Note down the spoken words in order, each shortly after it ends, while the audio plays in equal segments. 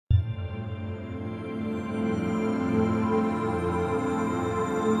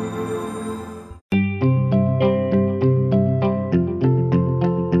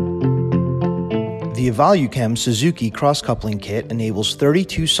The EvoluChem Suzuki cross-coupling kit enables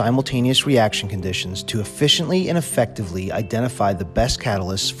 32 simultaneous reaction conditions to efficiently and effectively identify the best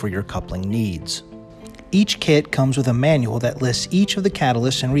catalysts for your coupling needs. Each kit comes with a manual that lists each of the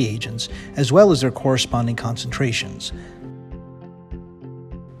catalysts and reagents, as well as their corresponding concentrations.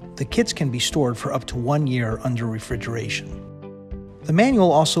 The kits can be stored for up to 1 year under refrigeration. The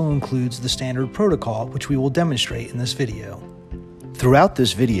manual also includes the standard protocol, which we will demonstrate in this video. Throughout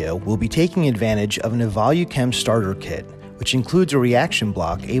this video, we'll be taking advantage of an EvoluChem starter kit, which includes a reaction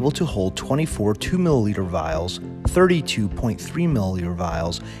block able to hold 24 2ml vials, 32.3 ml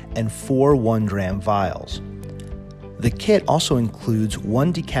vials, and 4 1-gram vials. The kit also includes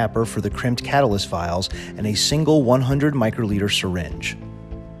one decapper for the crimped catalyst vials and a single 100 microliter syringe.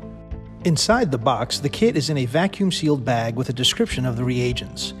 Inside the box, the kit is in a vacuum-sealed bag with a description of the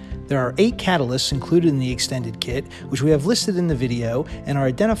reagents. There are 8 catalysts included in the extended kit, which we have listed in the video and are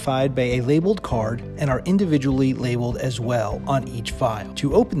identified by a labeled card and are individually labeled as well on each vial.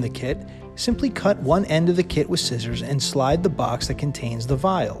 To open the kit, simply cut one end of the kit with scissors and slide the box that contains the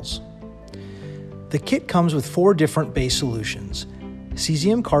vials. The kit comes with 4 different base solutions: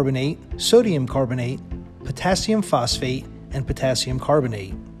 cesium carbonate, sodium carbonate, potassium phosphate, and potassium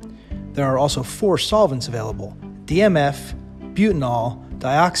carbonate. There are also 4 solvents available: DMF, butanol,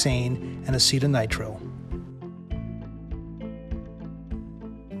 dioxane, and acetonitrile.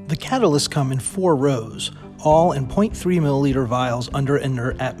 The catalysts come in 4 rows, all in 0.3 ml vials under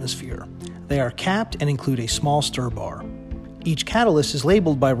inert atmosphere. They are capped and include a small stir bar. Each catalyst is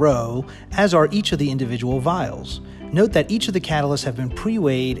labeled by row, as are each of the individual vials. Note that each of the catalysts have been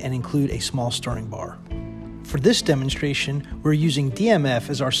pre-weighed and include a small stirring bar. For this demonstration, we're using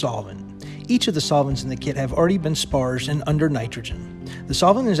DMF as our solvent. Each of the solvents in the kit have already been sparged and under nitrogen. The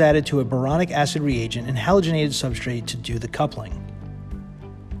solvent is added to a boronic acid reagent and halogenated substrate to do the coupling.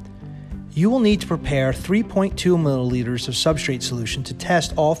 You will need to prepare 3.2 milliliters of substrate solution to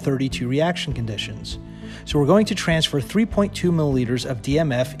test all 32 reaction conditions. So we're going to transfer 3.2 milliliters of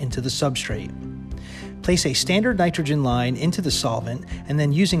DMF into the substrate. Place a standard nitrogen line into the solvent, and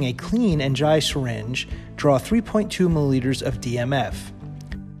then using a clean and dry syringe, draw 3.2 milliliters of DMF.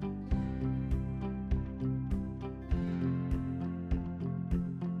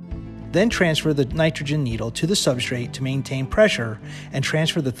 Then transfer the nitrogen needle to the substrate to maintain pressure and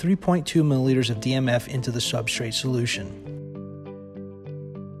transfer the 3.2 milliliters of DMF into the substrate solution.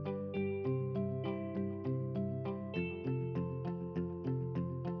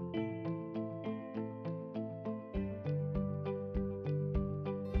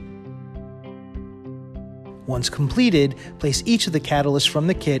 Once completed, place each of the catalysts from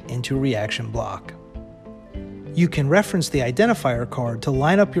the kit into a reaction block. You can reference the identifier card to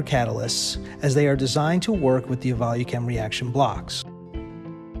line up your catalysts, as they are designed to work with the EvoluChem reaction blocks.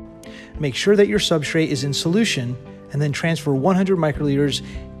 Make sure that your substrate is in solution, and then transfer 100 microliters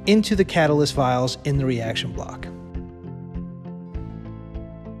into the catalyst vials in the reaction block.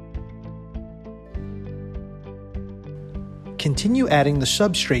 Continue adding the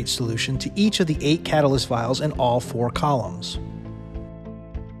substrate solution to each of the 8 catalyst vials in all 4 columns.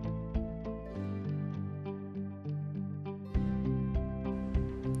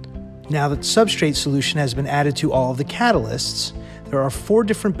 Now that the substrate solution has been added to all of the catalysts, there are 4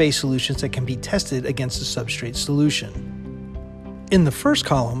 different base solutions that can be tested against the substrate solution. In the first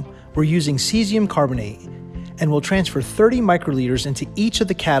column, we're using cesium carbonate, and we'll transfer 30 microliters into each of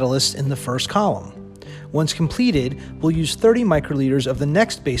the catalysts in the first column. Once completed, we'll use 30 microliters of the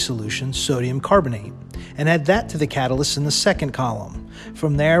next base solution, sodium carbonate, and add that to the catalysts in the second column.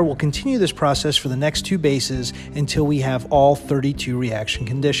 From there, we'll continue this process for the next 2 bases until we have all 32 reaction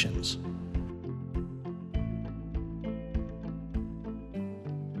conditions.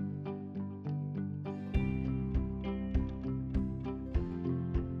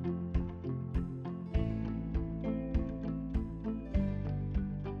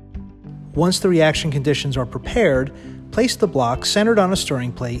 Once the reaction conditions are prepared, place the block centered on a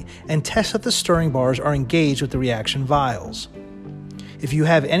stirring plate and test that the stirring bars are engaged with the reaction vials. If you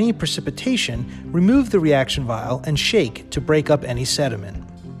have any precipitation, remove the reaction vial and shake to break up any sediment.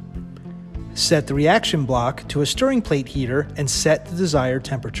 Set the reaction block to a stirring plate heater and set the desired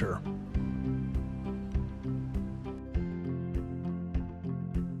temperature.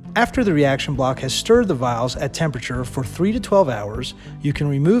 After the reaction block has stirred the vials at temperature for 3 to 12 hours, you can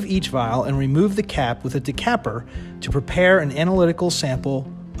remove each vial and remove the cap with a decapper to prepare an analytical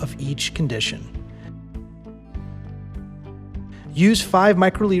sample of each condition. Use 5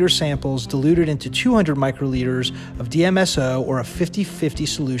 microliter samples diluted into 200 microliters of DMSO or a 50-50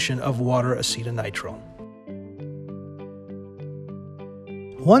 solution of water acetonitrile.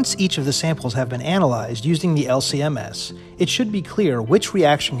 Once each of the samples have been analyzed using the LC-MS, it should be clear which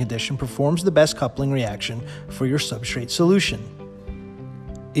reaction condition performs the best coupling reaction for your substrate solution.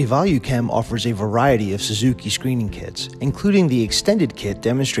 EvoluChem offers a variety of Suzuki screening kits, including the extended kit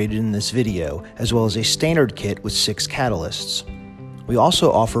demonstrated in this video, as well as a standard kit with 6 catalysts. We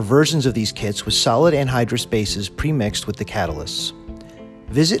also offer versions of these kits with solid anhydrous bases pre-mixed with the catalysts.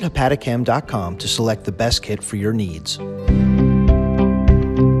 Visit HepatoChem.com to select the best kit for your needs.